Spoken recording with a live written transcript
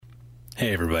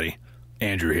Hey everybody,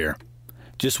 Andrew here.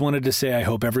 Just wanted to say I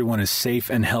hope everyone is safe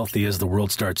and healthy as the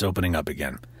world starts opening up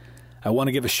again. I want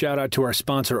to give a shout out to our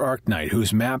sponsor Arknight,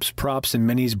 whose maps, props, and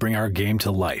minis bring our game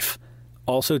to life.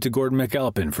 Also to Gordon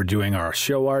McAlpin for doing our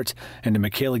show art, and to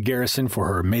Michaela Garrison for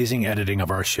her amazing editing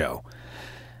of our show.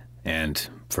 And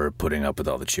for putting up with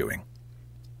all the chewing.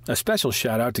 A special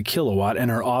shout out to Kilowatt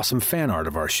and her awesome fan art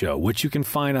of our show, which you can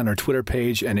find on our Twitter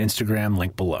page and Instagram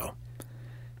link below.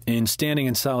 In standing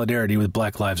in solidarity with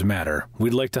Black Lives Matter,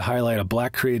 we'd like to highlight a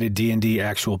Black-created D&D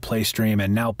actual play stream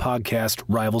and now podcast,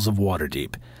 Rivals of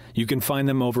Waterdeep. You can find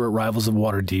them over at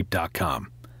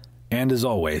rivalsofwaterdeep.com. And as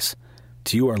always,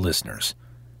 to you, our listeners,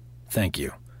 thank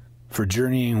you for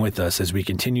journeying with us as we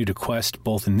continue to quest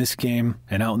both in this game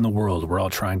and out in the world we're all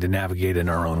trying to navigate in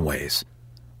our own ways.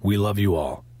 We love you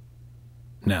all.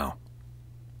 Now,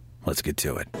 let's get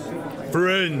to it.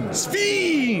 Friends,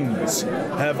 fiends,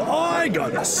 have I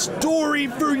got a story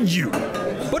for you.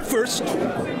 But first,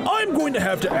 I'm going to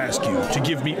have to ask you to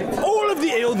give me all of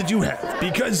the ale that you have,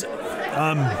 because,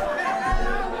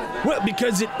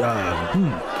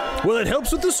 it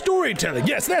helps with the storytelling.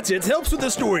 Yes, that's it. It helps with the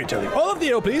storytelling. All of the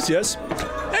ale, please, yes.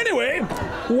 Anyway,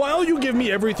 while you give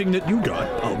me everything that you got,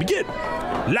 I'll begin.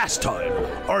 Last time,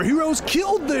 our heroes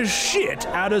killed the shit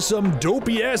out of some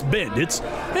dopey-ass bandits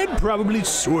and probably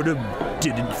sort of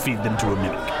didn't feed them to a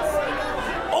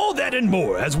mimic. All that and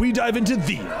more as we dive into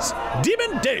these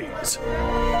Demon Days.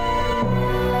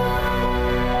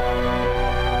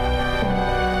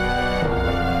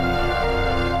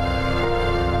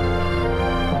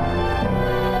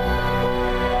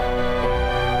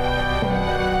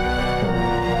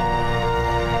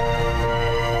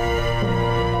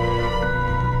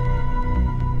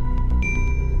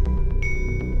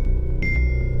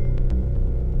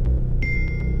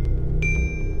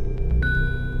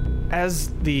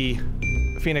 As the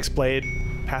Phoenix Blade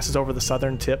passes over the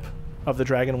southern tip of the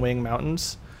Dragon Wing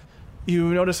Mountains,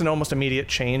 you notice an almost immediate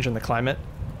change in the climate.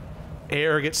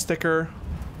 Air gets thicker,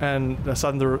 and the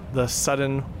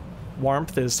sudden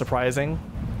warmth is surprising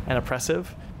and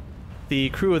oppressive. The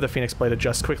crew of the Phoenix Blade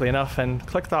adjusts quickly enough, and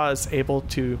Klickthaw is able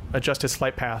to adjust his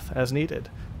flight path as needed.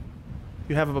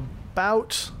 You have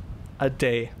about a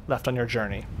day left on your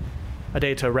journey. A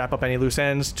day to wrap up any loose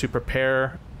ends, to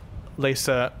prepare.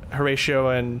 Lisa, Horatio,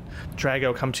 and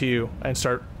Drago come to you and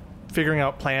start figuring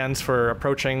out plans for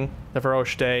approaching the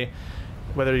Varosh Day,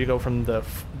 whether you go from the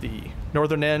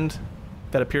northern end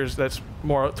that appears that's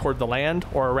more toward the land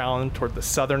or around toward the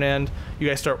southern end. You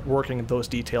guys start working those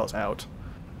details out.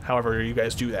 However you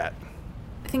guys do that.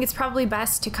 I think it's probably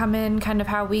best to come in kind of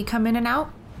how we come in and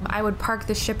out. I would park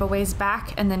the ship a ways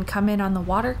back and then come in on the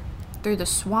water through the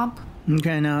swamp.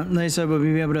 Okay, now, Lisa, will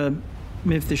we be able to,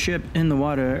 if the ship in the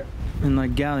water in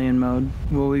like galleon mode,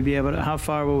 will we be able to, how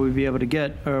far will we be able to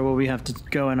get, or will we have to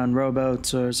go in on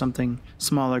rowboats or something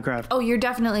smaller craft? Oh, you're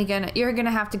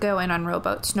gonna have to go in on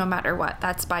rowboats no matter what.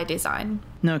 That's by design.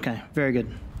 Okay, very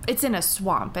good. It's in a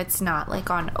swamp. It's not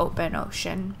like on open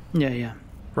ocean. Yeah.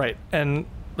 Right, and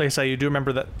Lisa, you do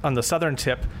remember that on the southern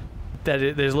tip that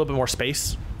there's a little bit more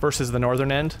space versus the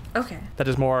northern end. Okay. That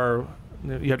is more,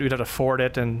 you'd have to ford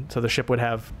it, and so the ship would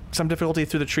have some difficulty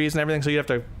through the trees and everything, so you'd have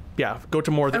to go to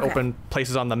more of the open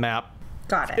places on the map.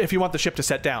 Got it. If you want the ship to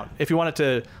set down. If you want it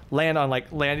to land on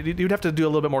land, you'd have to do a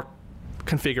little bit more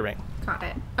configuring. Got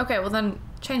it. Okay, well then,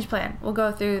 change plan. We'll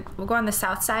go on the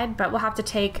south side, but we'll have to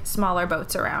take smaller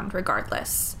boats around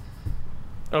regardless.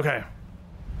 Okay.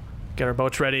 Get our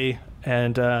boats ready,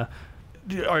 and do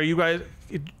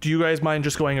you guys mind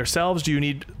just going yourselves? Do you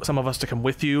need some of us to come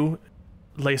with you?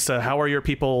 Lisa, how are your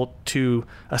people to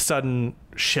a sudden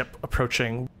ship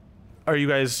approaching? Are you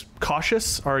guys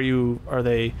cautious? Are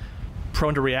they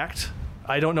prone to react?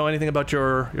 I don't know anything about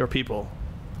your people.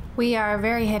 We are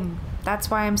very hidden.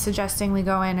 That's why I'm suggesting we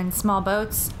go in small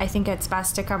boats. I think it's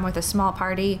best to come with a small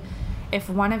party. If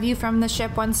one of you from the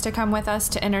ship wants to come with us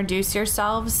to introduce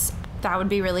yourselves, that would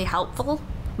be really helpful.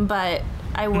 But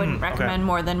I wouldn't recommend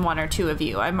more than one or two of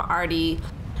you. I'm already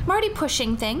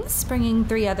pushing things, bringing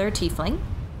 3 other tiefling.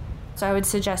 So I would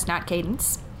suggest not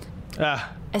Cadence.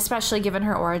 Especially given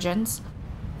her origins.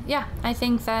 Yeah, I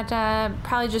think that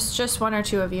probably just one or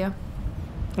two of you.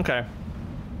 Okay.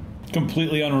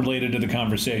 Completely unrelated to the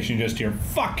conversation, just hear,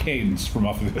 fuck Cadence from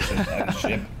off of the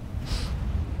ship.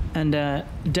 And,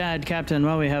 Dad, Captain,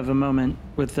 while we have a moment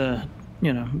with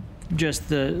just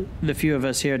the few of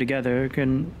us here together,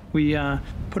 can we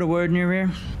put a word in your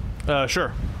ear?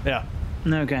 Sure, yeah.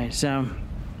 Okay, so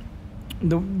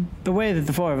the way that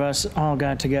the 4 of us all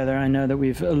got together, I know that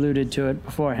we've alluded to it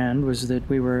beforehand, was that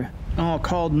we were all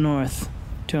called north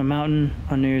to a mountain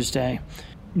on New Year's Day.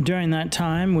 during that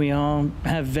time, we all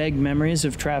have vague memories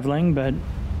of traveling, but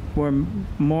we're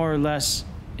more or less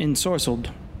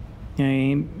ensorcelled.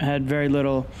 We had very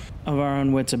little of our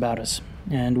own wits about us,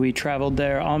 and we traveled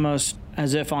there almost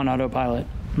as if on autopilot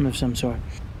of some sort.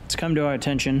 It's come to our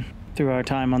attention through our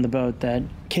time on the boat that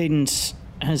Cadence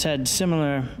has had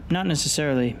similar, not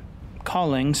necessarily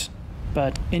callings,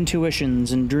 but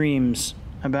intuitions and dreams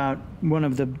about one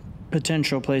of the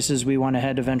potential places we want to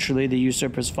head eventually, the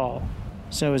Usurper's Fall.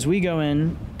 So as we go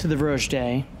in to the Varosh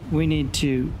Day, you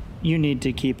need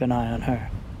to keep an eye on her.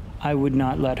 I would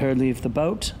not let her leave the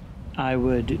boat. I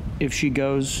would, if she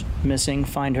goes missing,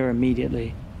 find her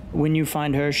immediately. When you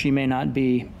find her, she may not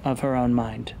be of her own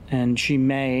mind, and she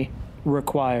may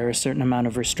require a certain amount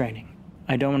of restraining.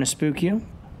 I don't want to spook you,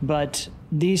 but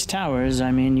these towers,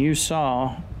 you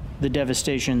saw the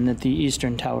devastation that the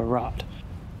Eastern Tower wrought.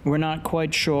 We're not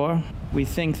quite sure. We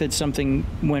think that something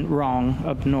went wrong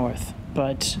up north,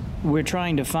 but we're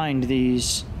trying to find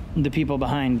the people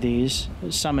behind these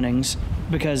summonings,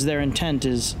 because their intent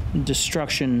is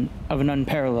destruction of an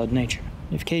unparalleled nature.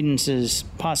 If Cadence is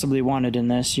possibly wanted in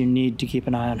this, you need to keep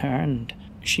an eye on her, and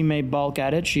she may balk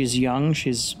at it. She's young,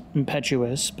 she's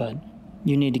impetuous, but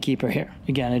you need to keep her here.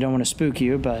 Again, I don't want to spook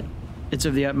you, but it's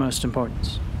of the utmost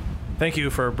importance. Thank you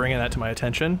for bringing that to my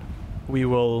attention.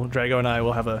 Drago and I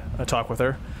will have a talk with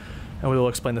her, and we will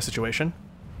explain the situation.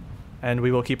 And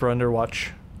we will keep her under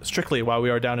watch strictly while we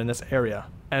are down in this area,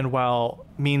 and while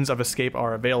means of escape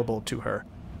are available to her.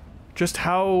 Just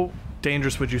how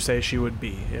dangerous would you say she would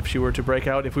be if she were to break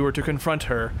out, if we were to confront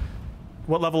her?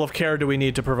 What level of care do we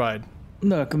need to provide?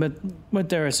 Look, but what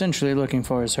they're essentially looking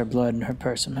for is her blood and her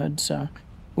personhood, so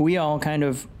we all kind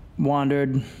of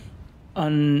wandered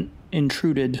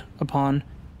unintruded upon.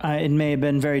 It may have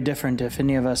been very different if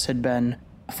any of us had been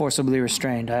forcibly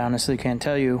restrained. I honestly can't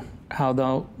tell you how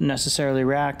they'll necessarily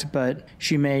react, but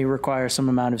she may require some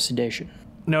amount of sedation.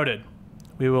 Noted.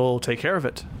 We will take care of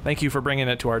it. Thank you for bringing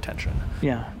it to our attention.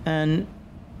 Yeah, and,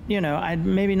 I'd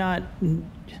maybe not...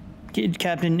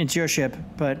 Captain, it's your ship,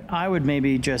 but I would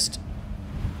maybe just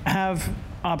have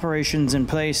operations in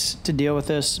place to deal with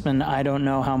this, and I don't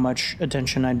know how much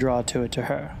attention I draw to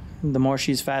her. The more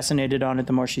she's fascinated on it,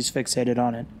 the more she's fixated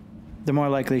on it, the more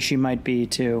likely she might be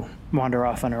to wander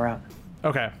off on her own.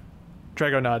 Okay.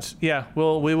 Drago nods. Yeah,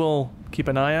 we will keep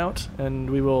an eye out, and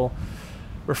we will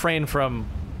refrain from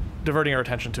diverting our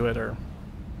attention to it or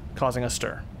causing a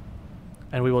stir.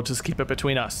 And we will just keep it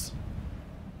between us.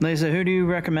 Lisa, who do you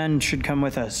recommend should come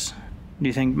with us? Do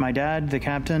you think my dad, the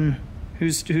captain?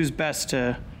 Who's best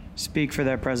to speak for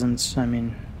their presence?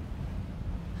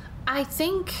 I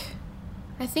think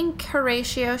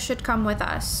Horatio should come with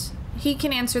us. He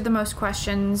can answer the most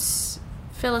questions.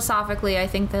 Philosophically, I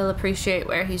think they'll appreciate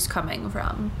where he's coming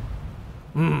from.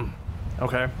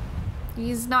 Okay.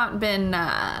 He's not been,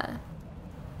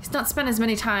 he's not spent as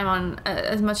much time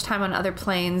on other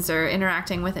planes or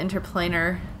interacting with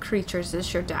interplanar creatures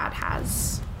as your dad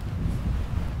has.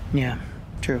 Yeah,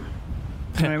 true.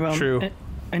 All right, well, True.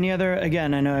 Any other,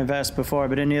 again, I know I've asked before,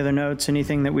 but any other notes,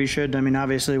 anything that we should,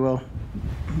 obviously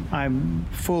I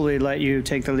fully let you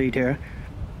take the lead here,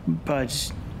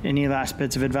 but any last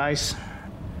bits of advice?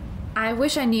 I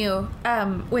wish I knew.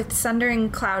 With Sundering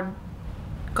Cloud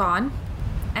gone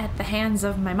at the hands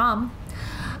of my mom,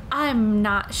 I'm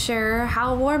not sure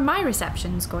how warm my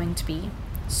reception's going to be.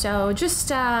 So just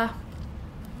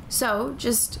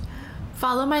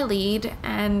follow my lead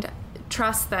and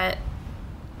trust that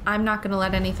I'm not going to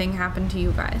let anything happen to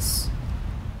you guys.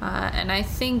 And I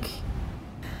think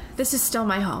this is still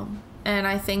my home, and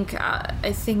I think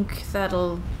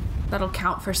that'll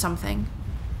count for something.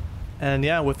 And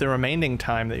yeah, with the remaining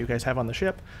time that you guys have on the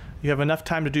ship, you have enough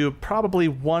time to do probably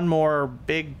one more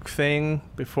big thing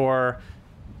before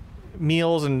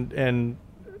meals and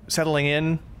settling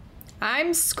in.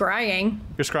 I'm scrying.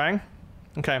 You're scrying?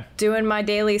 Okay. Doing my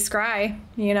daily scry,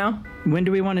 When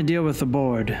do we want to deal with the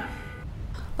board?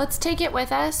 Let's take it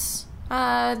with us.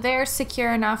 They're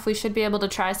secure enough. We should be able to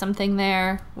try something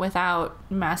there without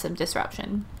massive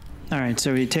disruption. All right,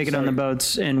 so we take it on the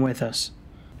boats and with us.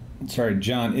 Sorry,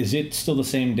 John, is it still the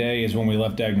same day as when we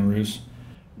left Dagnaroos?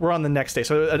 We're on the next day,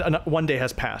 so one day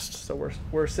has passed. So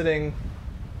we're sitting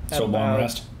at So long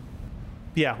rest?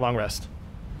 Yeah, long rest.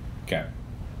 Okay.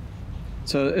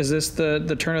 So is this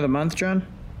the turn of the month, John?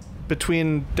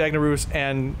 Between Dagnaroos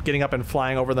and getting up and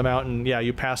flying over the mountain, yeah,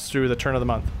 you pass through the turn of the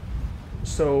month.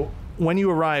 So when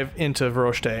you arrive into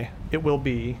Varosh Day, it will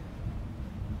be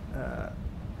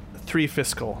 3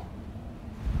 fiscal.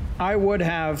 I would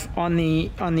have on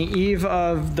the eve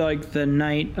of the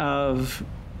night of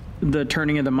the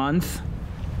turning of the month,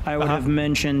 I would have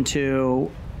mentioned to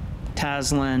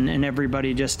Taslin and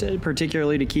everybody, just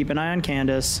particularly to keep an eye on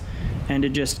Candace and to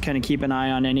just kind of keep an eye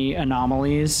on any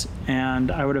anomalies. And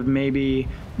I would have maybe,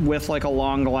 with like a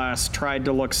long glass, tried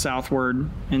to look southward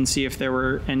and see if there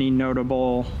were any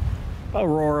notable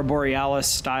Aurora Borealis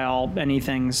style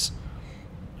anythings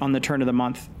on the turn of the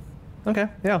month. Okay,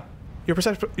 yeah.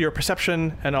 Your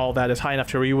perception and all that is high enough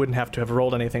to where you wouldn't have to have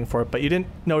rolled anything for it, but you didn't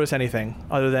notice anything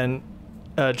other than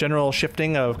a general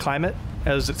shifting of climate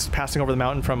as it's passing over the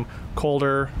mountain from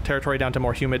colder territory down to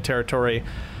more humid territory.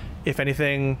 If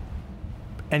anything,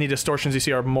 any distortions you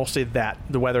see are mostly that,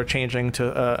 the weather changing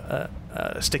to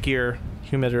a stickier,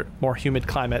 more humid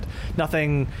climate.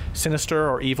 Nothing sinister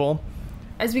or evil.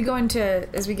 As we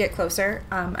get closer,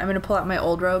 I'm going to pull out my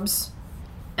old robes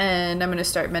and I'm going to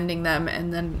start mending them.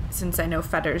 And then since I know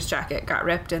Fetter's jacket got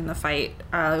ripped in the fight,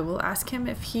 I will ask him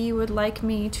if he would like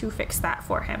me to fix that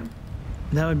for him.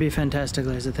 That would be fantastic,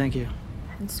 Liza. Thank you.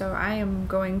 And so I am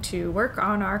going to work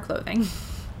on our clothing.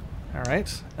 All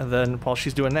right. And then while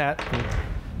she's doing that,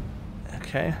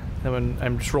 okay, then when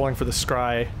I'm just rolling for the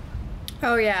scry.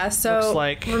 Oh yeah, so Looks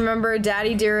like- remember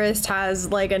Daddy Dearest has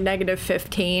like a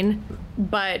 -15,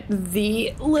 but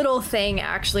the little thing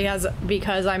actually has,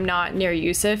 because I'm not near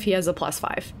Yusuf, he has a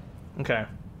 +5. Okay.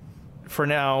 For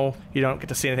now, you don't get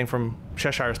to see anything from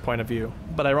Cheshire's point of view.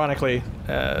 But ironically,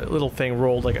 little thing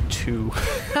rolled like a 2.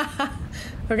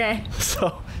 Okay.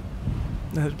 So,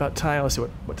 it's about time. Let's see,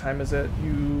 what time is it?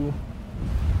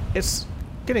 It's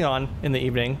getting on in the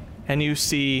evening, and you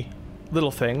see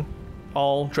little thing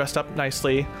all dressed up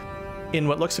nicely in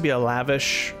what looks to be a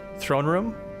lavish throne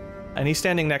room. And he's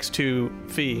standing next to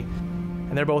Fee,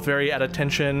 and they're both very at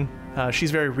attention.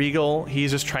 She's very regal.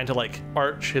 He's just trying to like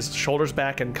arch his shoulders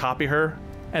back and copy her.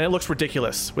 And it looks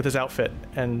ridiculous with his outfit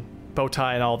and bow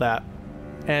tie and all that.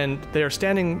 And they're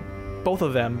standing, both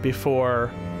of them, before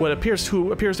what appears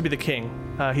to be the king.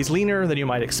 He's leaner than you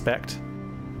might expect,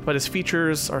 but his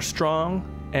features are strong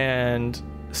and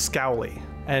scowly.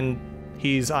 And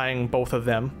he's eyeing both of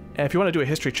them. And if you want to do a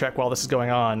history check while this is going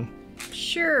on,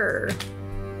 Sure.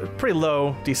 pretty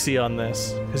low DC on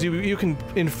this, because you can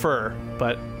infer,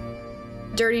 but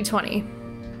Dirty 20.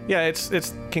 yeah, it's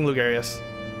King Lugarius.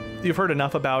 You've heard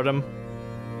enough about him.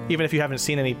 Even if you haven't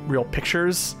seen any real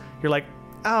pictures, you're like,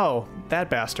 oh, that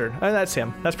bastard. That's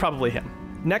him. That's probably him.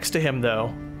 Next to him,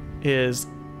 though, is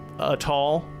a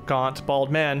tall, gaunt,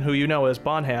 bald man who you know as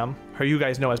Bonham, or you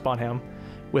guys know as Bonham,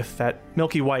 with that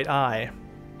milky white eye.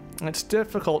 It's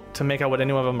difficult to make out what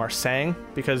any of them are saying,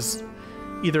 because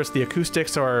either it's the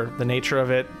acoustics or the nature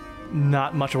of it,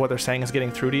 not much of what they're saying is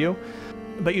getting through to you.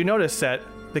 But you notice that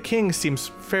the king seems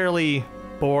fairly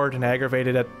bored and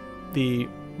aggravated at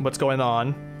what's going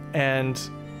on, and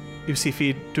you see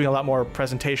Fee doing a lot more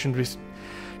presentation.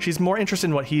 She's more interested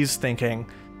in what he's thinking,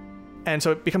 and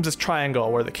so it becomes this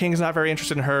triangle where the king's not very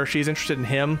interested in her, she's interested in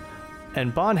him,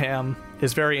 and Bonham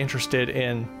is very interested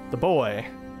in the boy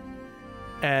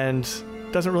and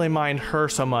doesn't really mind her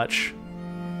so much.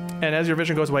 And as your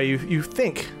vision goes away, you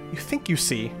think you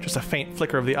see just a faint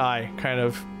flicker of the eye kind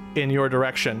of in your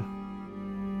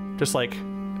direction, just like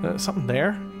something there,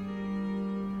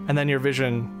 and then your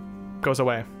vision goes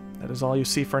away. That is all you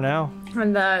see for now.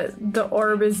 And the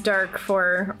orb is dark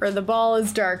or the ball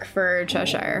is dark for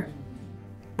Cheshire.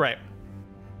 Right.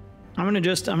 I'm gonna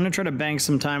try to bank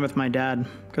some time with my dad,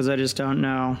 because I just don't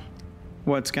know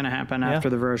what's gonna happen after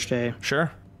the Verge Day.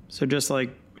 Sure. So just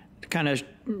like kind of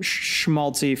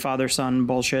schmaltzy father-son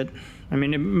bullshit. I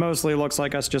mean, it mostly looks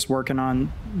like us just working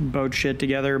on boat shit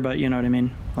together, but you know what I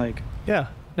mean? Like, Yeah.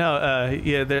 No,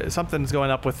 something's going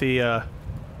up with the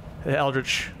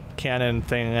Eldritch cannon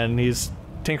thing, and he's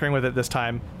tinkering with it this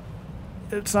time.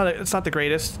 It's not the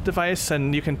greatest device,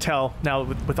 and you can tell now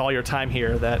with all your time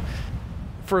here that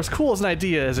for as cool as an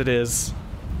idea as it is,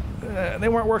 they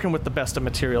weren't working with the best of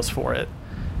materials for it.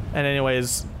 And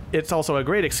anyways, it's also a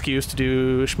great excuse to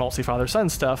do schmaltzy father-son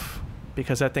stuff,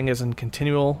 because that thing is in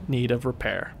continual need of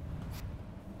repair.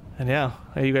 And yeah,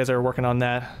 you guys are working on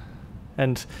that,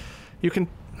 and you can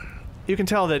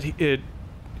tell that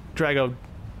Drago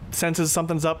senses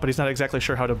something's up, but he's not exactly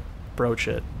sure how to broach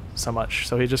it so much.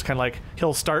 So he just kind of like,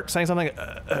 he'll start saying something,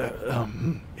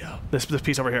 yeah, this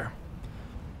piece over here.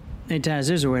 hey Taz,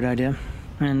 here's a weird idea.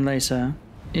 And Lisa,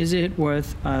 is it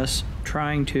worth us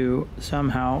trying to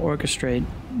somehow orchestrate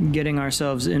getting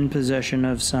ourselves in possession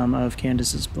of some of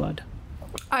Candace's blood?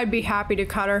 I'd be happy to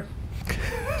cut her.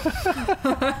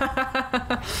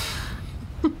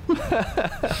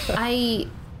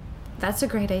 That's a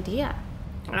great idea.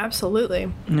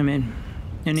 Absolutely. I mean,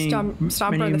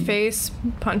 Stomp her in the face,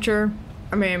 punch her.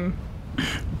 I mean,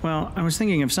 well, I was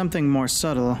thinking of something more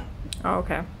subtle. oh,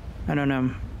 okay. I don't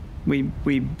know. we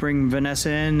bring Vanessa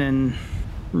in and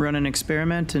run an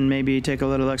experiment and maybe take a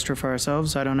little extra for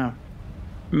ourselves. I don't know.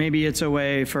 Maybe it's a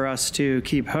way for us to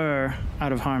keep her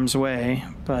out of harm's way,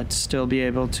 but still be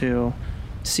able to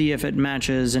see if it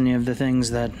matches any of the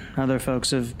things that other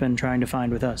folks have been trying to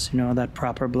find with us. You know, that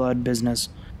proper blood business.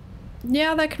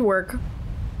 Yeah, that could work.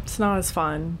 It's not as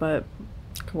fun, but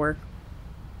it could work.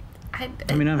 I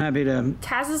mean, I'm happy to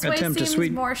Taz's way attempt to seems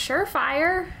sweeten. more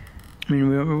surefire. I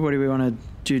mean, what do we want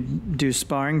to do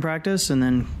sparring practice and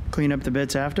then clean up the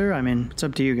bits after? I mean, it's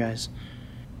up to you guys.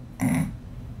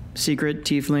 Secret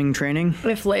tiefling training?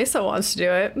 If Lisa wants to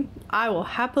do it, I will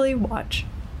happily watch.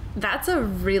 That's a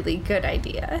really good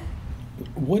idea.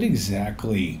 What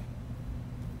exactly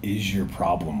is your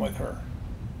problem with her?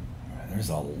 There's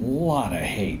a lot of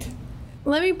hate.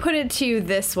 Let me put it to you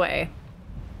this way.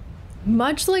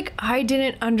 Much like I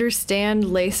didn't understand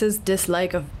Lisa's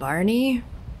dislike of Barney,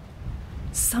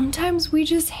 sometimes we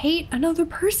just hate another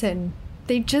person.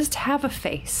 They just have a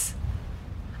face.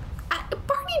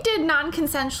 Barney did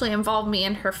non-consensually involve me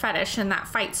in her fetish in that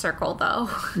fight circle, though.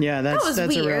 Yeah, that's a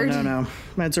real weird. no-no.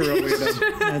 That's a real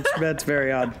weirdo. That's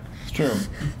very odd. It's true.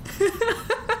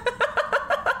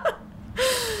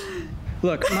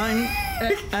 Look, mine,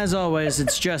 as always,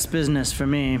 it's just business for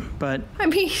me, but I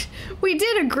mean, we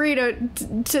did agree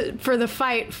to for the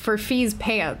fight for Fee's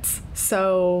pants,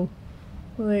 so,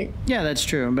 like... yeah, that's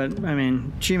true. But, I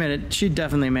mean, she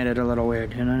definitely made it a little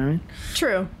weird, you know what I mean?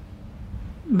 True.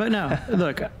 But no,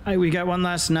 look, we got one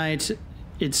last night.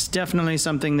 It's definitely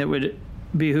something that would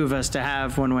behoove us to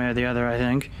have one way or the other, I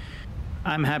think.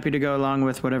 I'm happy to go along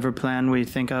with whatever plan we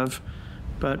think of,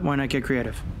 but why not get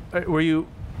creative? Were you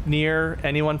near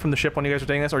anyone from the ship when you guys were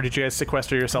doing this, or did you guys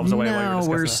sequester yourselves away while you were No,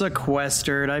 discussing we're this?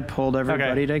 sequestered. I pulled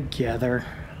everybody together.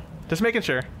 Just making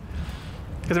sure.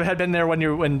 Because if it had been there when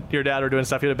your dad were doing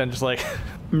stuff, you'd have been just like,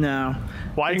 No.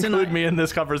 why It's include me in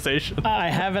this conversation? I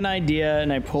have an idea,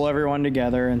 and I pull everyone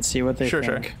together and see what they Sure.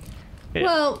 think. Yeah.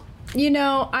 Well, you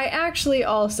know, I actually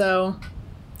also,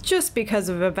 just because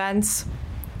of events,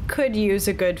 could use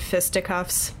a good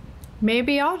fisticuffs.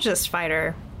 Maybe I'll just fight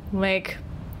her. Like,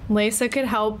 Lisa could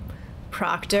help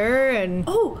Proctor and...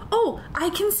 Oh, I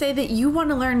can say that you want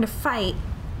to learn to fight,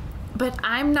 but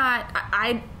I'm not.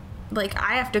 I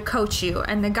have to coach you,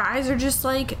 and the guys are just,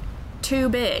 like, too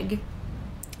big.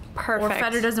 Perfect. Or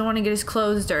Feder doesn't want to get his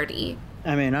clothes dirty.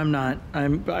 I mean,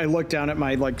 I look down at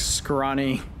my, like,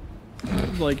 scrawny,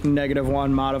 like,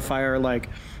 -1 modifier, like,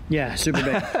 yeah, super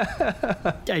big.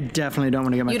 I definitely don't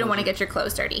want to get my You don't clothes want to get your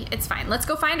clothes dirty. It's fine. Let's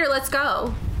go find her. Let's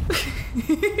go.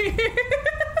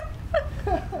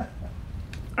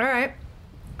 All right.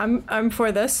 I'm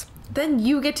for this. Then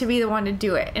you get to be the one to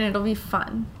do it, and it'll be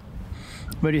fun.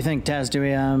 What do you think, Taz? Do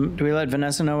we let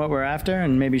Vanessa know what we're after,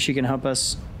 and maybe she can help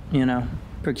us, you know,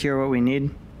 procure what we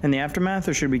need in the aftermath,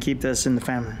 or should we keep this in the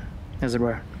family, as it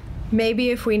were?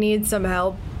 Maybe if we need some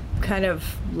help kind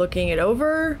of looking it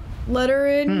over, let her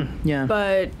in. Yeah.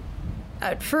 But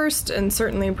at first, and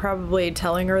certainly probably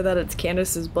telling her that it's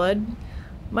Candace's blood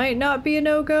might not be a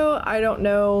no-go. I don't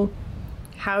know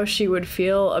how she would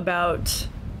feel about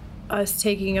us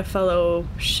taking a fellow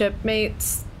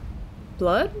shipmate's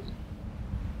blood.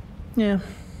 Yeah.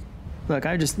 Look,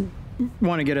 I just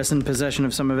want to get us in possession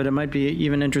of some of it. It might be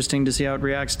even interesting to see how it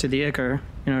reacts to the Ichor.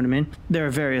 You know what I mean? There are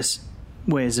various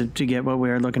ways to get what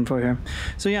we're looking for here.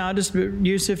 So yeah, I'll just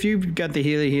use, if you've got the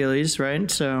Healy-Heelys, right?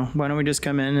 So why don't we just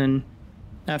come in, and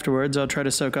afterwards I'll try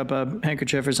to soak up a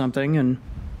handkerchief or something and,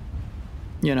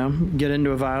 you know, get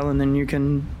into a vial, and then you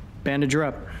can bandage her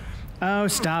up. Oh,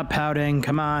 stop pouting.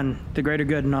 Come on. The greater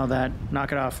good and all that.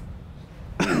 Knock it off.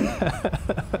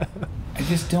 I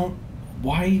just don't...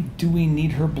 Why do we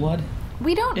need her blood?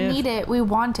 We don't need it. We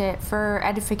want it for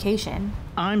edification.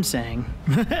 I'm saying,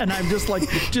 and I'm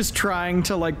just trying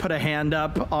to like put a hand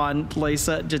up on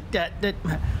Lisa.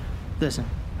 Listen,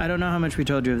 I don't know how much we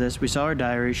told you of this. We saw her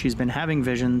diary. She's been having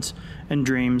visions and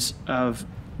dreams of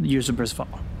Usurper's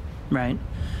fall, right?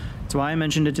 That's why I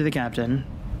mentioned it to the captain.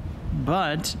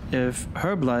 But if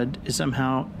her blood is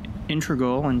somehow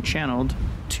integral and channeled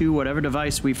to whatever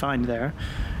device we find there,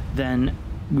 then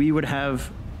we would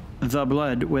have the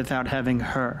blood without having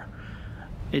her.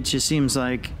 It just seems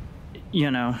like, you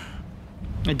know,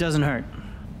 it doesn't hurt.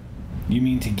 You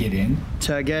mean to get in?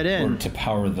 To get in. Or to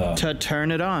power the... To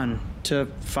turn it on. To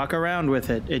fuck around with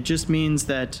it. It just means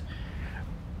that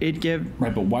it give...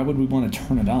 Right, but why would we want to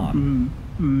turn it on?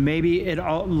 Maybe it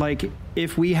all, like,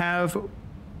 if we have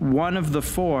one of the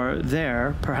four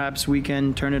there, perhaps we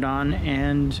can turn it on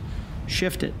and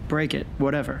shift it, break it,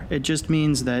 whatever. It just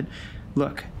means that,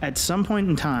 look, at some point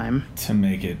in time... To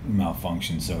make it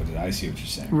malfunction, so I see what you're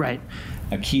saying. Right.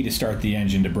 a key to start the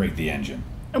engine to break the engine.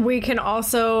 We can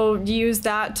also use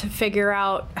that to figure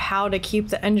out how to keep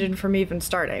the engine from even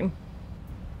starting.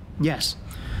 Yes.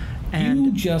 You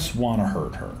And just want to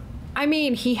hurt her. I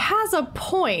mean, he has a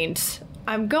point.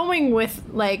 I'm going with,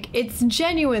 like, it's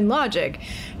genuine logic.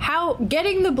 How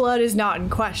getting the blood is not in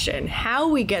question. How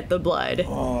we get the blood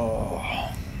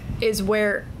is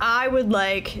where I would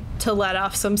like to let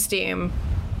off some steam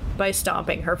by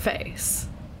stomping her face.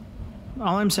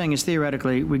 all I'm saying is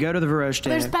theoretically, we go to the Varosh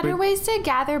There's better ways to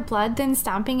gather blood than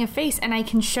stomping a face, and I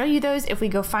can show you those if we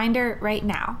go find her right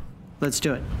now. Let's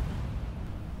do it.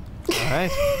 All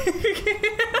right.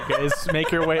 You guys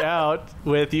make your way out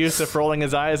with Yusuf rolling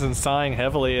his eyes and sighing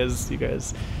heavily as you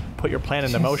guys put your plan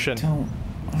into motion. Don't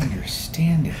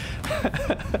understand it.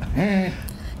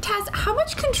 Taz, how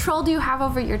much control do you have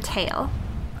over your tail?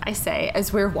 I say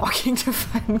as we're walking to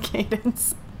find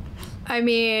Cadence. I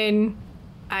mean,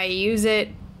 I use it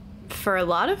for a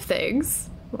lot of things.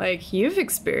 Like, you've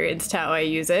experienced how I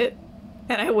use it.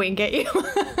 And I wink at you.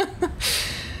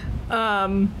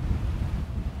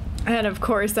 And of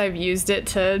course I've used it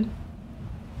to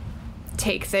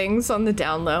take things on the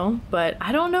down low. But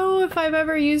I don't know if I've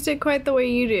ever used it quite the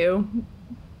way you do.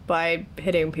 By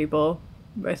hitting people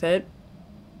with it.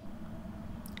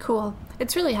 Cool.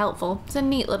 It's really helpful. It's a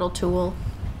neat little tool.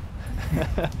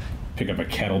 Pick up a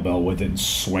kettlebell with it and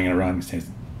swing it around and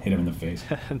hit him in the face.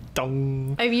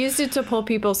 Dong. I've used it to pull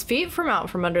people's feet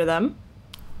out from under them.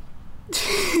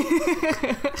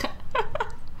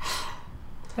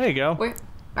 There you go.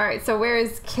 All right, so where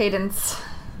is Cadence?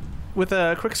 With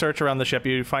a quick search around the ship,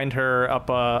 you find her up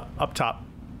top.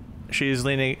 She's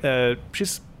leaning.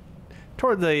 She's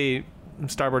toward the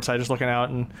starboard side, just looking out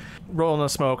and rolling the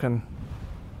smoke, and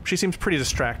she seems pretty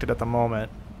distracted at the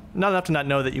moment. Not enough to not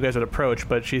know that you guys would approach,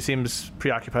 but she seems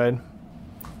preoccupied.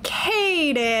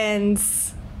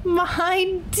 Cadence,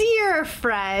 my dear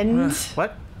friend.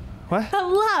 What? What?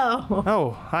 Hello.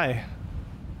 Oh, hi.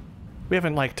 We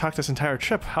haven't talked this entire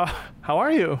trip. How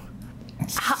are you?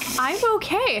 I'm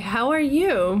okay. How are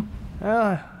you?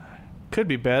 Could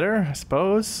be better, I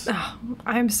suppose.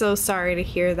 I'm so sorry to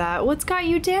hear that. What's got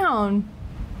you down?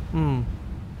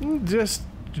 Just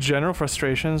general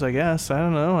frustrations, I guess. I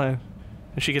don't know. And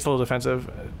she gets a little defensive.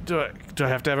 Do I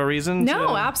have to have a reason?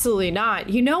 No, absolutely not.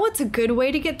 You know what's a good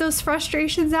way to get those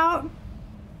frustrations out?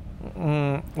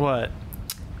 What?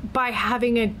 By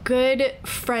having a good,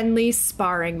 friendly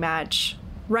sparring match.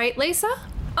 Right, Lisa?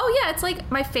 Oh yeah, it's like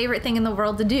my favorite thing in the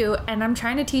world to do, and I'm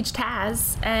trying to teach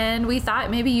Taz, and we thought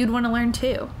maybe you'd want to learn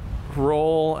too.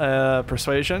 Roll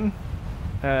persuasion.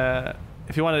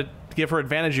 If you want to give her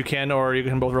advantage, you can, or you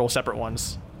can both roll separate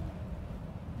ones.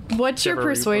 What's your Whichever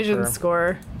you persuasion prefer.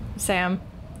 score, Sam?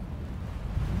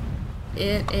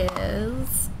 It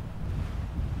is.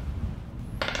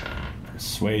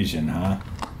 Persuasion, huh?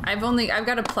 I've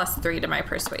got a +3 to my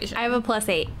persuasion. I have a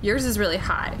 +8. Yours is really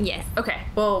high. Yes. Okay.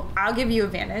 Well, I'll give you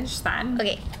advantage then.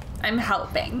 Okay. I'm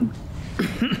helping.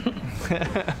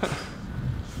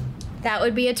 That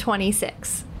would be a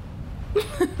 26.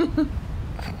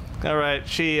 All right.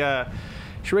 She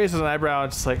raises an eyebrow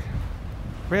and just like,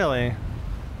 really?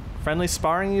 Friendly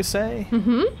sparring, you say?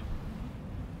 Mm-hmm.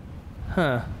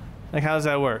 Huh. Like, how does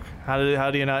that work? How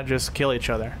do you not just kill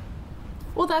each other?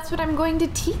 Well, that's what I'm going to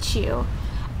teach you.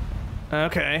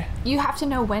 Okay. You have to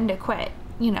know when to quit,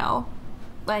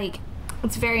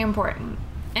 it's very important.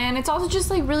 And it's also just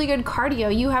really good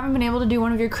cardio. You haven't been able to do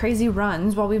one of your crazy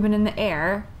runs while we've been in the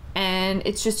air, and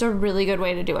it's just a really good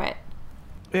way to do it.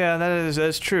 Yeah,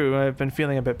 that's true. I've been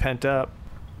feeling a bit pent up.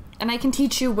 And I can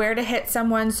teach you where to hit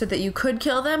someone so that you could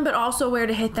kill them, but also where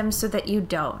to hit them so that you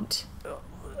don't.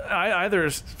 Either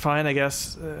is fine, I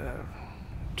guess.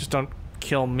 Just don't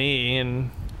kill me,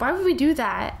 and Why would we do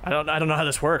that? I don't know how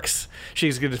this works.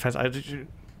 She's good defense.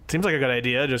 Seems like a good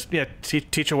idea. Just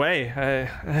teach away.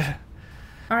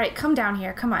 All right, come down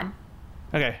here. Come on.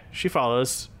 Okay, she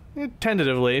follows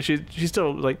tentatively. She's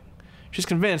still she's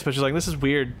convinced, but she's like, this is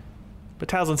weird. But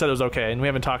Talzin said it was okay, and we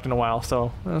haven't talked in a while,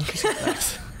 so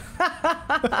thanks.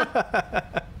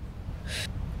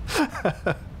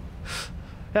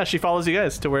 Yeah, she follows you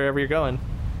guys to wherever you're going.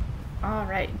 All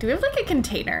right. Do we have a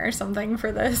container or something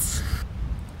for this?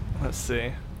 Let's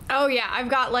see. Oh yeah, I've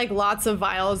got lots of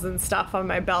vials and stuff on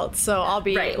my belt, so I'll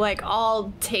be Right.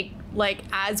 I'll take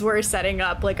as we're setting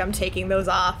up, I'm taking those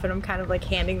off and I'm kind of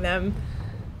handing them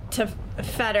to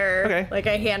Feder.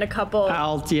 Okay. I hand a couple.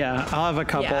 I'll have a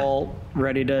couple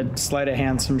ready to sleight of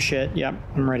hand some shit. Yep,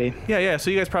 I'm ready. Yeah. So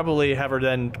you guys probably have her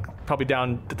then probably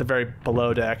down at the very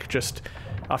below deck, just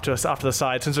off to the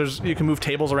side, since you can move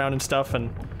tables around and stuff.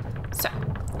 And So,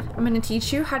 I'm going to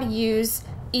teach you how to use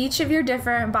each of your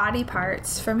different body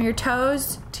parts, from your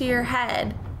toes to your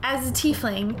head, as a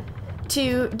tiefling,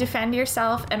 to defend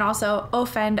yourself and also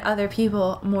offend other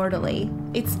people mortally.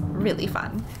 It's really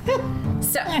fun.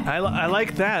 So I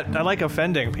like that. I like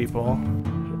offending people.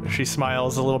 She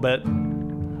smiles a little bit.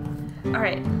 all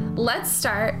right, let's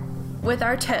start with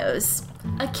our toes.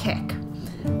 A kick.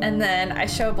 And then I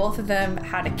show both of them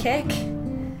how to kick.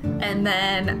 And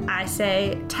then I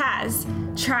say, Taz,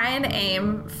 try and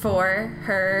aim for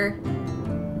her.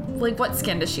 Like, what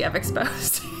skin does she have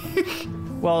exposed?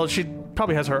 Well, she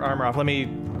probably has her armor off. Let me...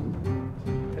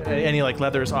 Any, like,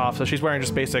 leathers off. So she's wearing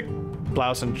just basic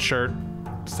blouse and shirt,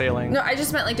 sailing. No, I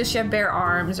just meant, like, does she have bare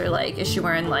arms? Or, like, is she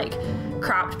wearing, like,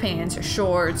 cropped pants or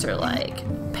shorts or, like,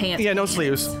 pants? Yeah, no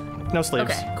sleeves. No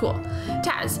sleeves. Okay, cool.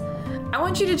 Taz, I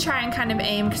want you to try and kind of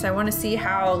aim, because I want to see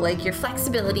how, like, your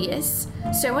flexibility is.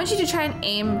 So I want you to try and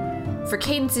aim for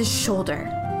Cadence's shoulder.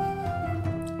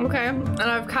 Okay, and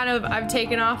I've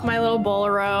taken off my little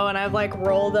bolero and I've like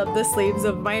rolled up the sleeves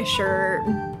of my shirt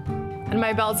and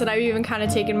my belts, and I've even kind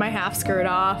of taken my half skirt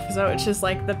off, so it's just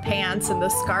like the pants and the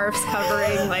scarves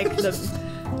covering like the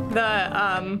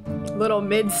little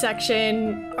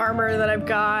midsection armor that I've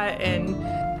got. And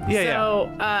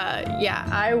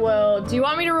I will. Do you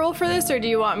want me to roll for this, or do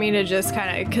you want me to just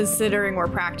kind of, considering we're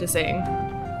practicing?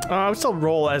 I would still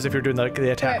roll as if you're doing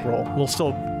the attack roll. We'll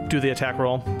still do the attack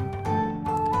roll.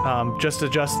 Just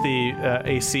adjust the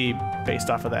AC based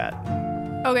off of that.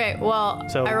 Okay, well,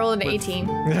 So I rolled an with- 18.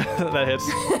 That hits.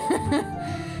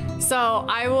 So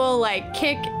I will like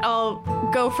kick, I'll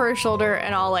go for her shoulder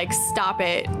and I'll like stop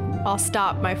it. I'll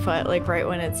stop my foot like right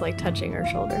when it's like touching her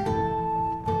shoulder.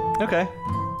 Okay.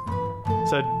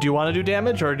 So do you want to do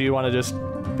damage, or do you want to just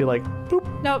be like, boop?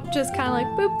 Nope, just kind of like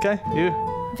boop. Okay, you.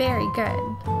 Very good.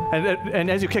 And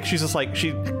as you kick, she's just like,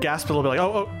 she gasps a little bit, like,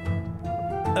 oh.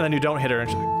 And then you don't hit her, and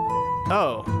she's like,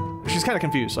 oh. She's kind of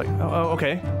confused, like, oh,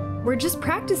 okay. We're just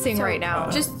practicing right now.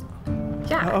 Just,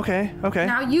 yeah. Okay.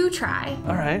 Now you try.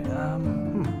 All right.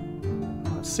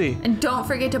 Let's see. And don't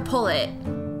forget to pull it.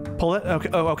 Pull it? Okay.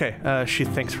 Oh, okay. She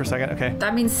thinks for a second. Okay.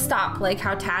 That means stop, like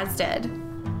how Taz did.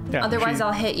 Yeah, Otherwise, she-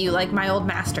 I'll hit you like my old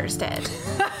masters did.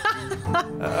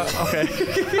 Okay.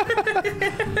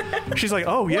 She's like,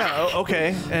 oh, yeah,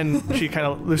 okay. And she kind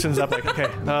of loosens up, like, okay,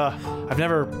 I've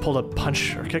never pulled a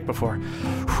punch or kick before.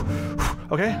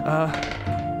 Okay,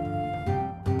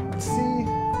 let's see.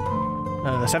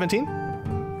 17?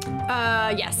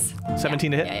 Yes.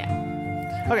 17 to hit?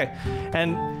 Yeah. Okay,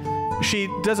 and she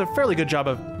does a fairly good job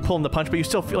of pulling the punch, but you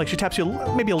still feel like she taps you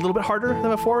maybe a little bit harder than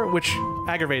before, which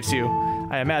aggravates you,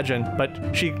 I imagine,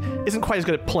 but she isn't quite as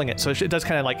good at pulling it, so it does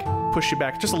kind of like push you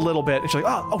back just a little bit, and she's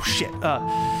like, oh shit,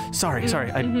 sorry,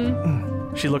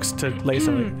 she looks to lay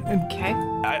something. Okay.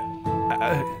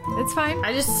 It's fine.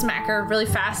 I just smack her really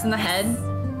fast in the head.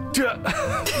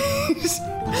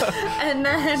 And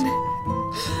then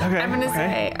I'm gonna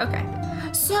say, okay.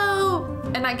 So,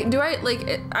 and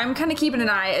I'm kind of keeping an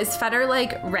eye. Is Feder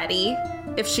like ready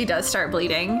if she does start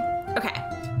bleeding? Okay.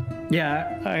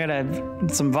 Yeah, I gotta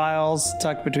have some vials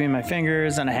tucked between my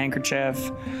fingers and a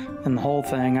handkerchief and the whole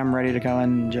thing. I'm ready to go in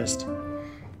and just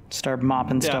start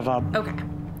mopping stuff up Okay.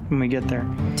 when we get there.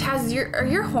 Taz, are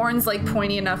your horns like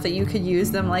pointy enough that you could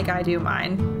use them like I do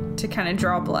mine to kind of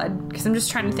draw blood? Because I'm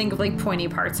just trying to think of like pointy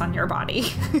parts on your body.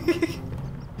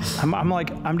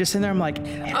 I'm just in there. I'm like,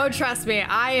 Oh, trust me.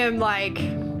 I've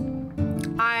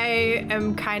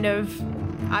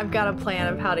got a plan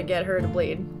of how to get her to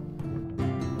bleed.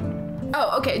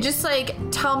 Oh, okay. Just like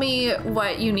tell me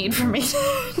what you need from me.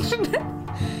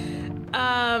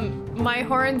 My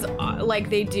horns, like,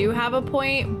 they do have a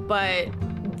point, but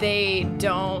they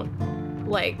don't,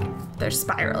 like, They're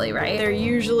spirally, right? they're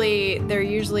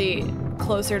usually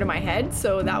closer to my head,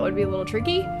 so that would be a little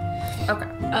tricky. Okay.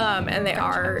 And they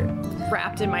are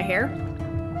wrapped in my hair.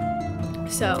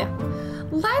 So,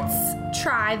 Let's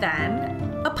try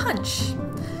then a punch.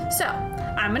 So,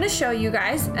 I'm gonna show you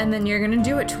guys, and then you're gonna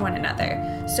do it to one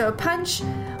another. So, a punch,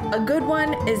 a good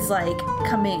one is like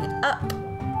coming up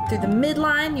through the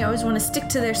midline. You always want to stick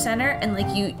to their center, and like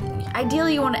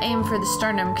ideally you want to aim for the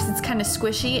sternum because it's kind of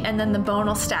squishy, and then the bone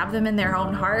will stab them in their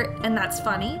own heart, and that's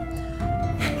funny.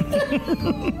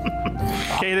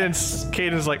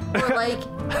 Cadence like, Or like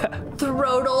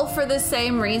throatal for the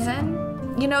same reason.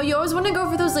 You know, you always want to go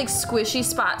for those like squishy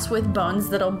spots with bones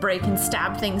that'll break and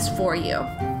stab things for you,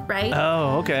 right?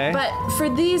 oh, okay. But for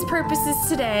these purposes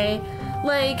today,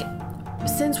 like,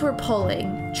 since we're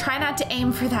pulling, try not to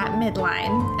aim for that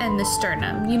midline and the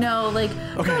sternum. You know, like,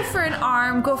 go for an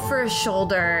arm, go for a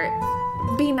shoulder.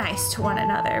 be nice to one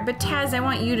another. But Taz, I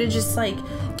want you to just like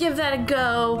give that a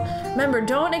go. Remember,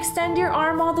 don't extend your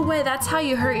arm all the way. That's how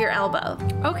you hurt your elbow.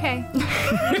 Okay.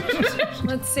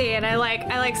 Let's see. And I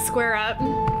like square up.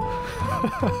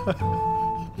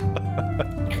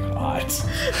 God.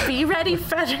 Be ready,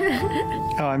 Feather.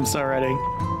 Oh, I'm so ready.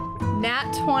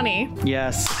 Nat 20.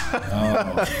 Yes.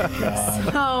 Oh,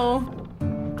 God. So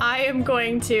I am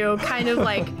going to kind of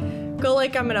like go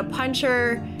like I'm gonna punch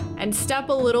her and step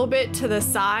a little bit to the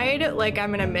side, like I'm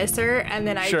gonna miss her, and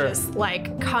then I Sure. just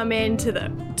like come into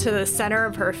the center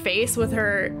of her face with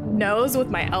her nose with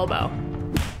my elbow.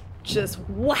 Just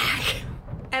whack.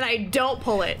 And I don't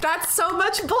pull it. That's so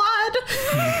much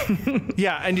blood.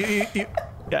 Yeah, and you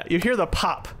hear the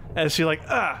pop as she like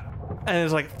and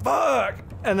it's like fuck,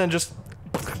 and then just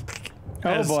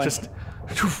Oh boy. just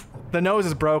the nose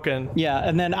is broken. Yeah,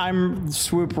 and then I'm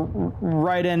swoop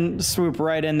right in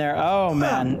there. Oh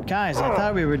man, guys, I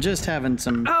thought we were just having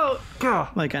some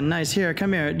like a nice here.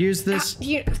 Come here, use this.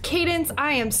 Cadence,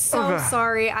 I am so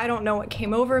sorry. I don't know what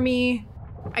came over me.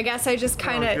 I guess I just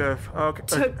kind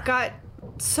of got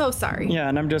so sorry. Yeah,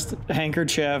 and I'm just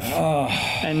handkerchief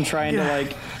and trying to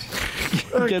like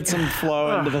get some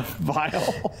flow into the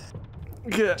vial.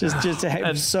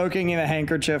 Just soaking in a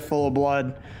handkerchief full of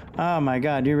blood. Oh my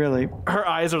God, you really. Her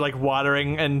eyes are like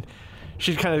watering, and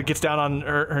she kind of gets down on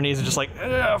her knees and just like,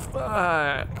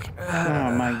 fuck.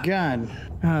 Oh my God.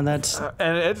 Oh, that's.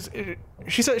 And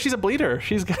she's a bleeder.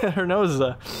 She's got her nose.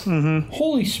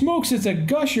 Holy smokes, it's a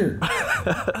gusher.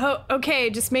 Oh, okay.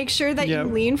 Just make sure that Yep.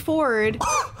 you lean forward.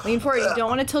 Lean forward. You don't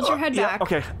want to tilt your head Yeah.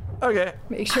 back. Okay.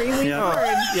 Make sure you lean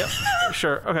forward. Yep.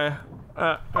 Sure. Okay.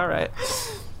 All right.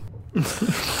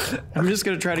 I'm just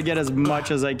gonna try to get as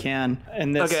much as I can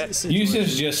in this. Okay.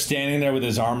 Yusuf's just standing there with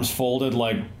his arms folded,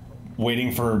 like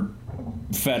waiting for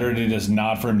Feder to just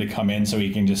nod for him to come in so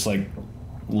he can just like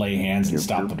lay hands and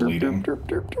stop the bleeding.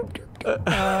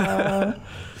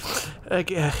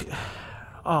 Okay.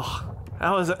 Oh,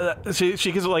 how was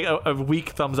she gives like a weak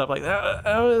thumbs up, like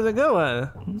how is it going?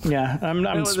 Yeah, I'm was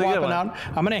a good swapping one. out.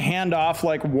 I'm gonna hand off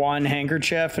like one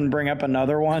handkerchief and bring up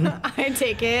another one, I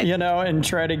take it. and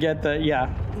try to get the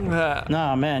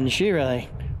No, man, she really,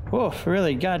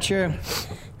 really got your.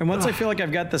 And once I feel like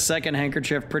I've got the second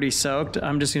handkerchief pretty soaked,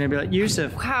 I'm just gonna be like,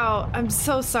 Yusuf. Wow, I'm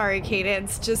so sorry,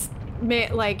 Cadence. Just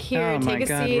like here, Oh my take a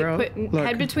God, seat, bro. put Look.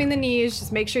 head between the knees.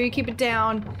 Just make sure you keep it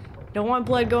down. Don't want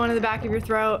blood going to the back of your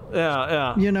throat.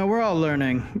 Yeah. We're all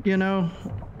learning.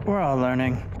 We're all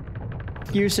learning.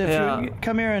 Yusuf, Yeah.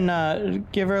 come here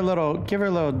and give her a little boop.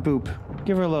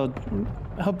 Give her a little.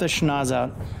 Help the schnoz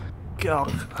out. Oh,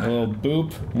 A little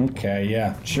boop. Okay,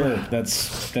 yeah, sure.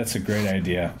 That's a great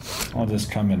idea. I'll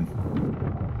just come and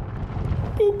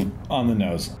boop on the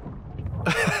nose.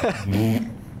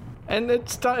 and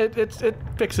it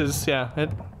fixes. Yeah, it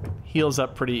heals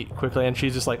up pretty quickly, and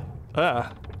she's just like,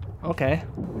 okay.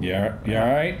 Yeah, you all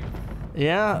right?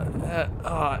 Yeah.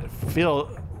 I feel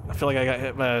like I got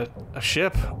hit by a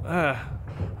ship.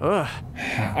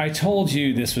 I told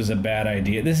you this was a bad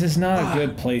idea. This is not a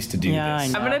good place to do Yeah, I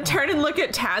this. know. I'm gonna turn and look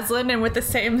at Taslin, and with the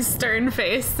same stern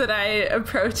face that I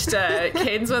approached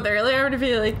Cadence with earlier, I'm gonna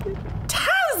be like,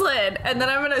 Taslin! And then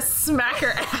I'm gonna smack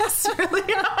her ass really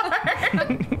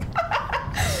hard.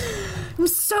 I'm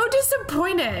so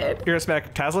disappointed. You're gonna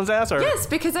smack Taslin's ass, or Yes,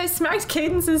 because I smacked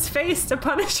Cadence's face to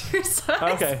punish her son.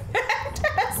 Okay.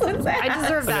 Taslin's ass. I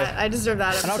deserve that. I deserve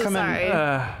that. I'm I'll so come in,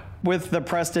 sorry. with the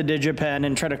Prestidigipen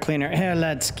and try to clean her. Here,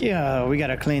 we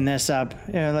gotta clean this up.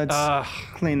 Here, let's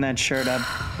clean that shirt up.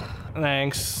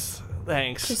 Thanks.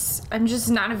 I'm just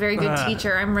not a very good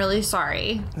teacher. I'm really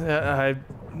sorry. I've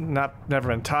never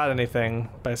been taught anything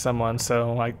by someone,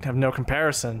 so I have no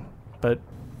comparison. But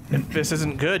if this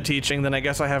isn't good teaching, then I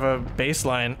guess I have a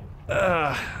baseline.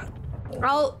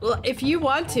 If you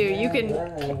want to, you can.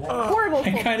 Horrible.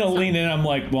 I kind of lean in. I'm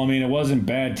like, well, I mean, it wasn't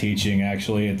bad teaching.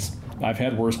 Actually, I've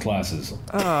had worse classes.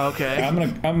 Oh, okay. I'm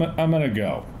gonna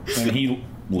go. And he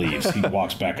leaves. He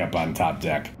walks back up on top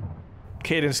deck.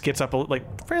 Cadence gets up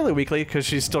like fairly weakly because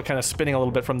she's still kind of spinning a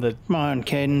little bit from the. Come on,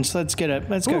 Cadence. Let's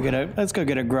go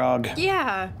get a grog.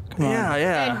 Yeah.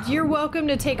 Yeah. And you're welcome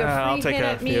to take a I'll free take hit a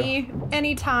at me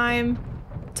anytime.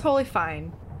 Totally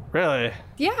fine. Really?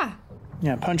 Yeah.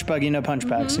 Yeah, punch buggy, no punch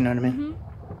backs. You know what I mean?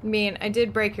 I mean, I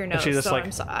did break your nose, she just, so like-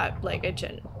 I'm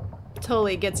it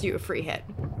totally gets you a free hit.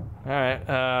 All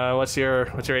right. What's your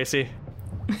AC?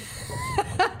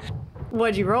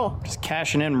 What'd you roll? Just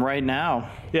cashing in right now.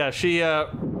 Yeah, she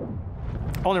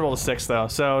only rolled a 6 though,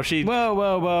 so she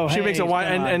Whoa! she hey, makes a 1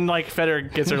 come on. and like Feder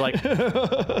gets her like,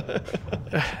 and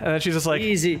then she's just like,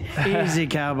 Easy,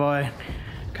 cowboy.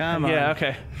 Come on. Yeah,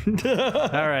 okay.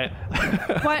 All right.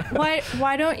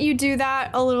 Why don't you do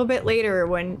that a little bit later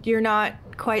when you're not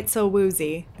quite so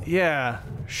woozy? Yeah,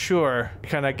 sure.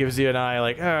 Kind of gives you an eye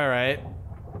like, all right.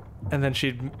 And then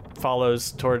she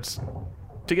follows towards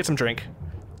to get some drink.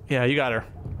 Yeah, you got her.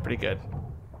 Pretty good.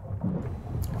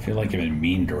 I feel like I'm in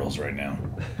Mean Girls right now.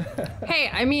 Hey,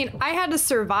 I mean, I had to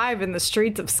survive in the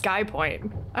streets of Sky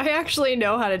Point. I actually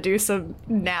know how to do some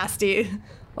nasty,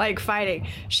 like, fighting.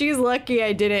 She's lucky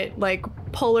I didn't, like,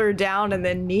 pull her down and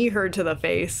then knee her to the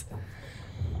face.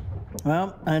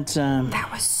 Well, that's That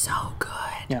was so good.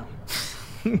 yeah.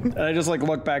 And I just like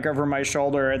look back over my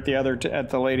shoulder at the at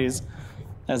the ladies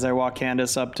as I walk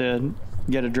Candace up to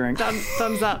get a drink.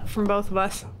 Thumbs up from both of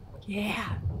us.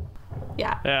 Yeah.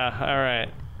 Yeah. Yeah, all right.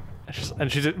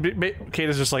 And she's Kate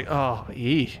is just like, oh,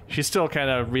 she's still kind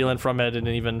of reeling from it, and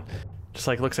even just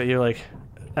like looks at you like,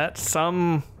 that's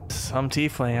some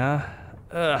tiefling, huh?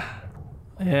 Ugh.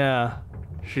 Yeah.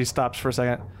 She stops for a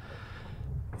second.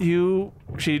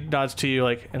 She nods to you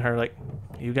like, in her like,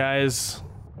 you guys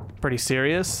pretty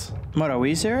serious? What, are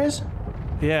we serious?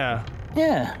 Yeah.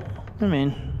 Yeah. I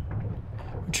mean,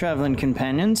 we're traveling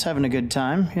companions, having a good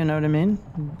time, you know what I mean?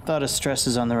 Thought of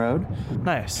stresses on the road.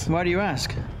 Nice. Why do you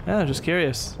ask? Yeah, just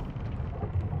curious.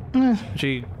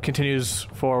 She continues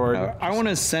forward. I want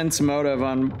to sense motive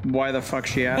on why the fuck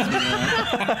she asked me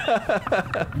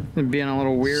that. Being a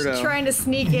little weirdo. Trying to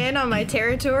sneak in on my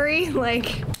territory,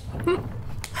 like.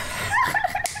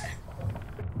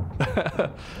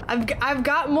 I've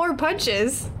got more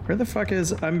punches. Where the fuck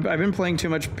is I've been playing too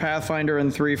much Pathfinder in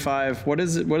 3.5. What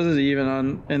is it even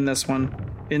on in this one?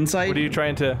 Insight? What are you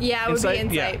trying to? Yeah, it would be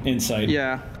insight. Yeah. Insight.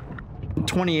 Yeah.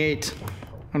 28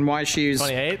 on why she's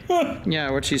 28? yeah,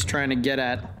 what she's trying to get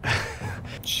at.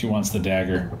 She wants the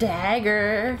dagger.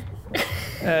 Dagger.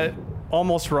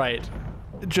 Almost right.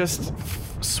 Just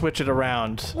switch it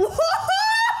around.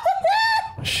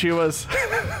 She was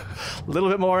a little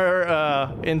bit more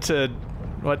into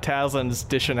what Taslin's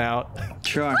dishing out.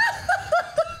 Sure.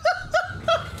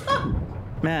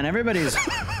 Man, everybody's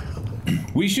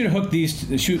We should hook we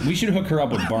should hook her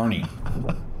up with Barney.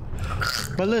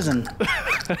 But listen.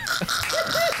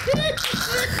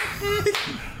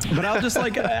 But I'll just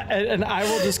like, and I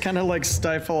will just kind of like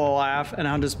stifle a laugh, and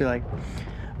I'll just be like,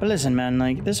 but listen, man,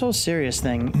 like this whole serious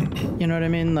thing, you know what I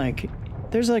mean? Like,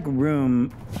 there's like room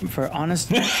for honest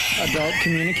adult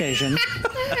communication.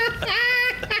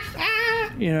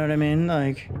 You know what I mean?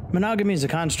 Like, monogamy is a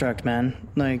construct, man.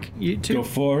 Like, Go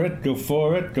for it.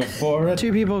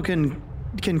 two people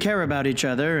can care about each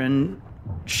other and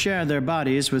share their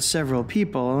bodies with several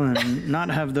people and not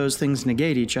have those things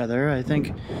negate each other. I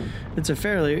think it's a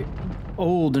fairly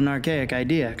old and archaic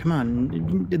idea. Come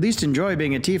on, at least enjoy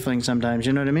being a tiefling sometimes,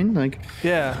 you know what I mean? Like,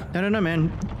 Yeah. I don't know,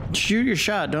 man. Shoot your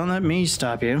shot. Don't let me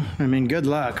stop you. I mean, good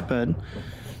luck, but...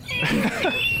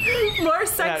 More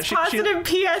sex positive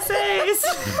PSAs.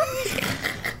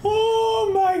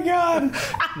 Oh my god.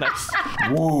 Nice.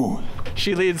 Whoa.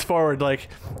 She leans forward like,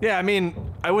 yeah, I mean,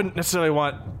 I wouldn't necessarily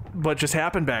want what just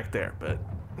happened back there, but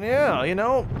yeah, you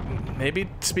know, maybe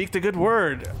speak the good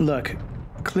word. Look,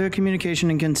 clear communication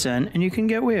and consent, and you can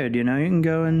get weird, you know? You can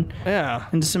go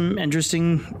into some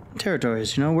interesting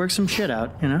territories, you know? Work some shit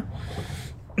out, you know?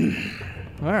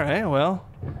 All right, well,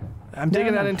 I'm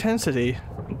digging that intensity.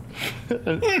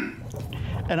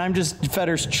 And I'm just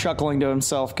Fetter's chuckling to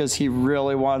himself because he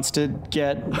really wants to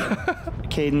get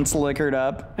Cadence liquored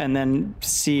up and then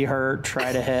see her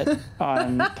try to hit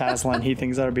on Taslin. He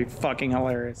thinks that would be fucking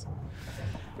hilarious.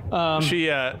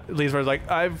 She leans forward like,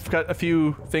 I've got a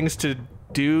few things to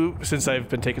do since I've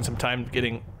been taking some time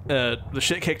getting the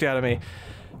shit kicked out of me.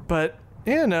 But,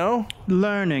 you know.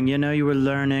 Learning, you know, you were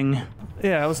learning.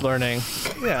 Yeah, I was learning.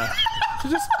 Yeah. So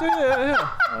just,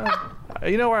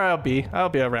 you know where I'll be. I'll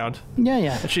be around. Yeah,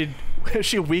 yeah. And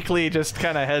she weakly just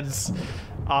kind of heads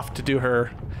off to do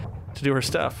her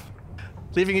stuff,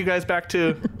 leaving you guys back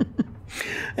to.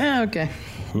 Yeah, okay.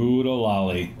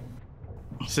 Hoodalolly.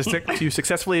 You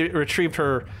successfully retrieved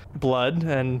her blood,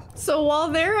 and So while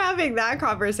they're having that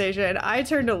conversation, I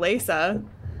turn to Lisa,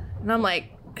 and I'm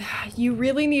like, you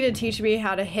really need to teach me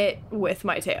how to hit with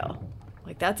my tail.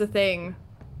 Like, that's a thing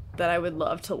that I would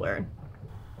love to learn.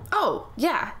 Oh,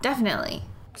 yeah, definitely.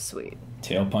 Sweet.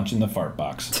 Tail punch in the fart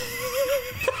box.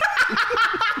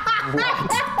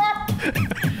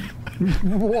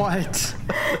 What?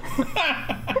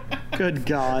 Good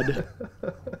God.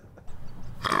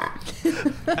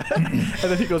 and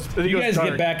then he goes. You guys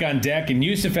get back on deck, and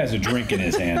Yusuf has a drink in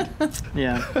his hand.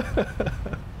 Yeah.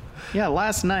 Yeah,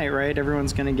 last night, right?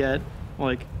 Everyone's gonna get,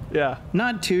 like, Yeah.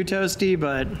 Not too toasty,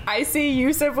 but I see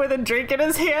Yusuf with a drink in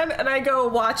his hand, and I go,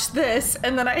 watch this,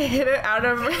 and then I hit it out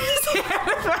of his hand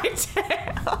with my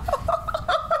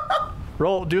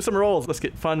tail. Do some rolls. Let's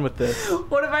get fun with this.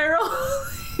 What am I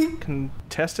rolling?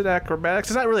 Contested acrobatics.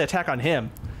 It's not really attack on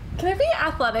him. Can it be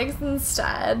athletics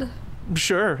instead?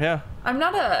 Sure, yeah. I'm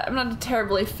not a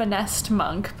terribly finessed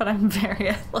monk, but I'm very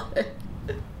athletic.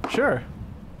 Sure.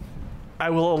 I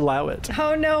will allow it.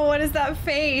 Oh no, what is that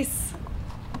face?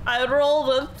 I rolled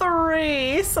a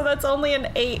 3, so that's only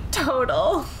an 8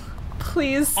 total.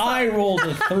 Please. I rolled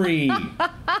a 3.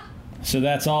 So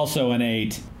that's also an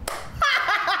 8.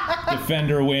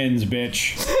 Defender wins,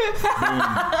 bitch. Boom.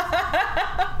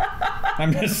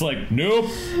 I'm just like, nope.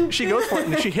 She goes for it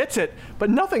and she hits it, but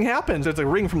nothing happens. It's a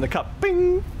ring from the cup.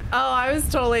 Bing! Oh, I was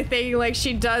totally thinking like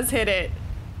she does hit it,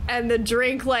 and the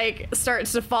drink like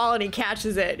starts to fall, and he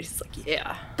catches it. He's like,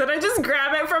 yeah. Then I just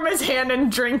grab it from his hand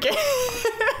and drink it.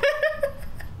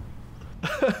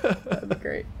 That'd be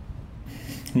great.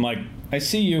 I'm like, I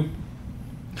see you.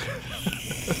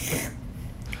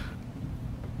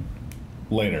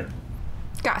 Later.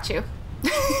 Got you.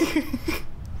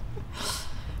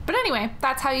 But anyway,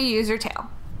 that's how you use your tail.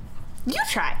 You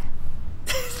try.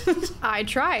 I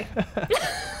try.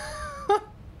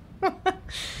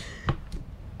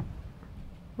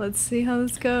 Let's see how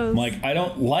this goes. I'm like, I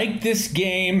don't like this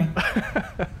game.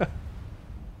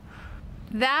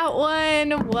 That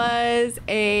one was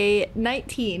a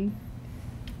 19.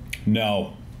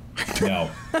 No.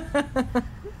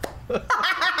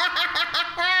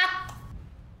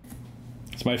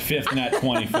 It's my 5th nat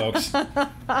 20, folks.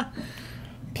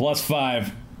 Plus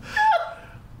 5.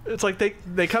 It's like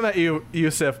they come at you,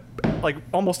 Yusuf, like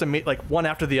almost like one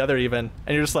after the other even,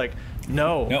 and you're just like,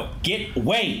 no. No, get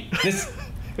away. This.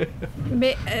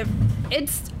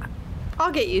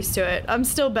 I'll get used to it. I'm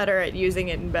still better at using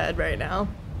it in bed right now.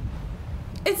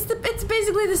 It's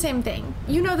basically the same thing.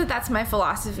 You know that's my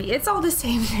philosophy. It's all the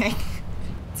same thing.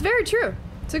 It's very true.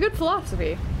 It's a good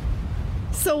philosophy.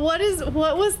 So what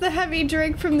was the heavy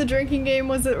drink from the drinking game?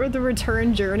 Was it the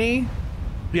return journey?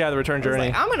 Yeah, the return journey.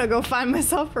 Like, I'm gonna go find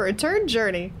myself a return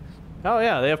journey. Oh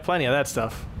yeah, they have plenty of that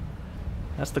stuff.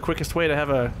 That's the quickest way to have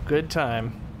a good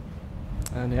time.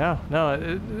 And yeah,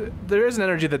 no, there is an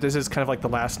energy that this is kind of like the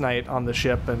last night on the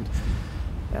ship, and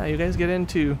yeah, you guys get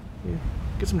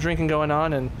some drinking going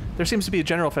on, and there seems to be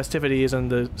general festivities,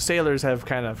 and the sailors have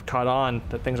kind of caught on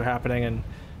that things are happening, and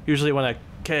usually when a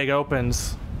keg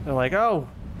opens, they're like, oh,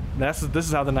 this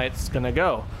is how the night's gonna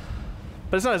go.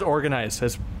 But it's not as organized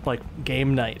as like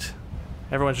game night.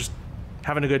 Everyone's just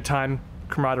having a good time,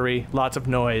 camaraderie, lots of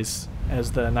noise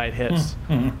as the night hits.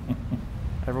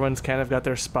 Everyone's kind of got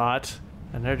their spot,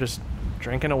 and they're just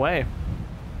drinking away,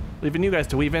 leaving you guys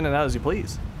to weave in and out as you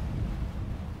please.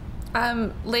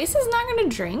 Lace is not gonna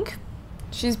drink.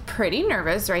 She's pretty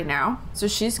nervous right now, so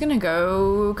she's gonna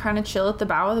go kind of chill at the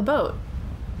bow of the boat.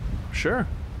 Sure.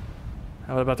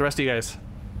 How about the rest of you guys?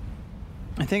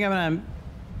 I think I'm gonna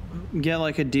get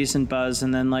like a decent buzz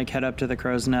and then like head up to the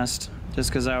crow's nest, just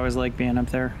because I always like being up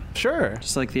there. Sure.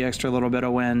 Just like the extra little bit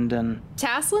of wind. And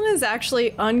Taslin is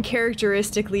actually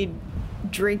uncharacteristically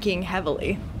drinking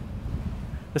heavily.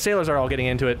 The sailors are all getting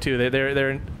into it too.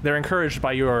 They're encouraged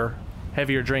by your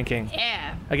heavier drinking.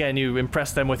 Yeah. Again, you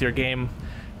impressed them with your game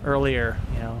earlier.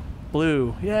 You know,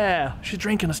 Blue. Yeah, she's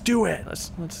drinking. Let's do it.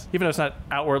 Let's. Even though it's not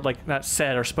outward, like not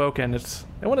said or spoken,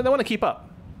 they want to keep up.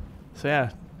 So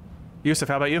yeah, Yusuf,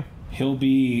 how about you? He'll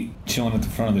be chilling at the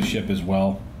front of the ship as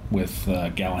well with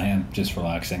Gallahan, just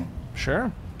relaxing.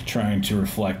 Sure. Trying to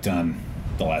reflect on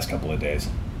the last couple of days.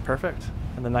 Perfect.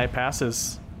 And the night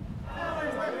passes.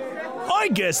 I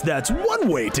guess that's one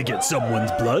way to get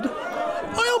someone's blood.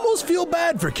 I almost feel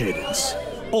bad for Cadence.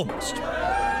 Almost.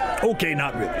 Okay,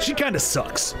 not really. She kind of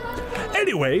sucks.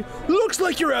 Anyway, looks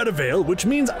like you're out of ale, which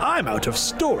means I'm out of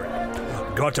story.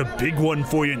 Got a big one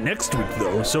for you next week,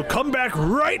 though, so come back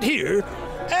right here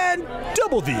and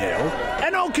double the ale,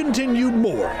 and I'll continue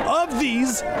more of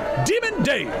these Demon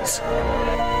Days.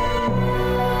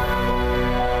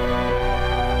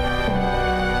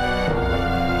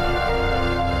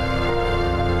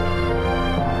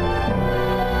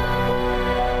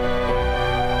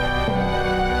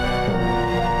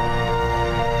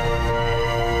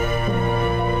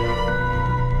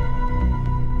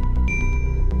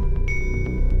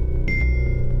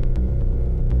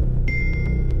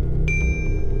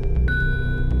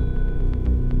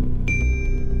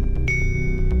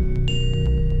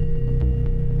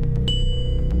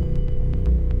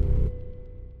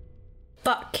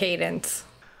 Fuck Cadence.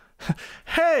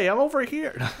 Hey, I'm over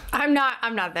here. I'm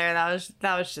not there.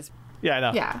 That was just Yeah, I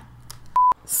know. Yeah.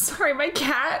 Sorry, my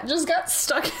cat just got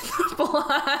stuck in the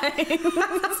blind.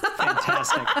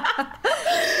 Fantastic.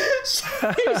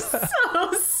 She's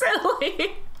so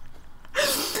silly.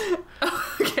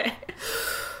 Okay.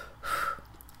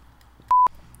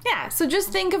 Yeah, so just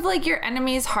think of like your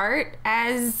enemy's heart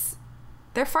as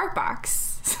their fart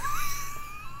box.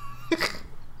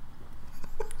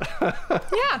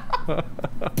 Yeah. Kind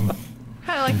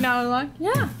of like nod along.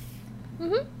 Yeah.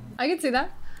 Mm-hmm. I can see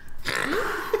that.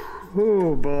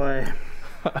 Oh boy.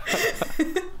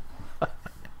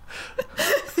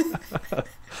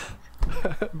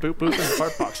 Boop boop and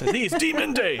fart box in these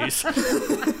demon days.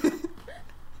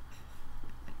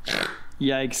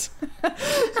 Yikes.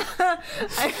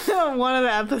 I know one of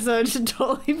the episodes should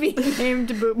totally be named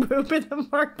Boop Boop in the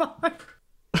Fart Box.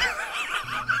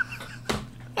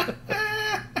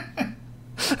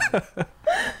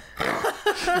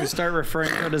 We start referring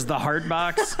to it as the heart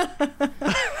box.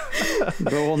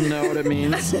 But we'll know what it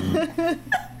means.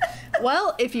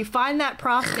 Well, if you find that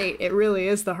prostate, it really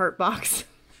is the heart box.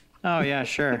 Oh yeah,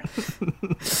 sure.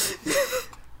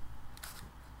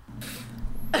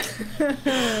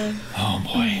 Oh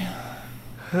boy.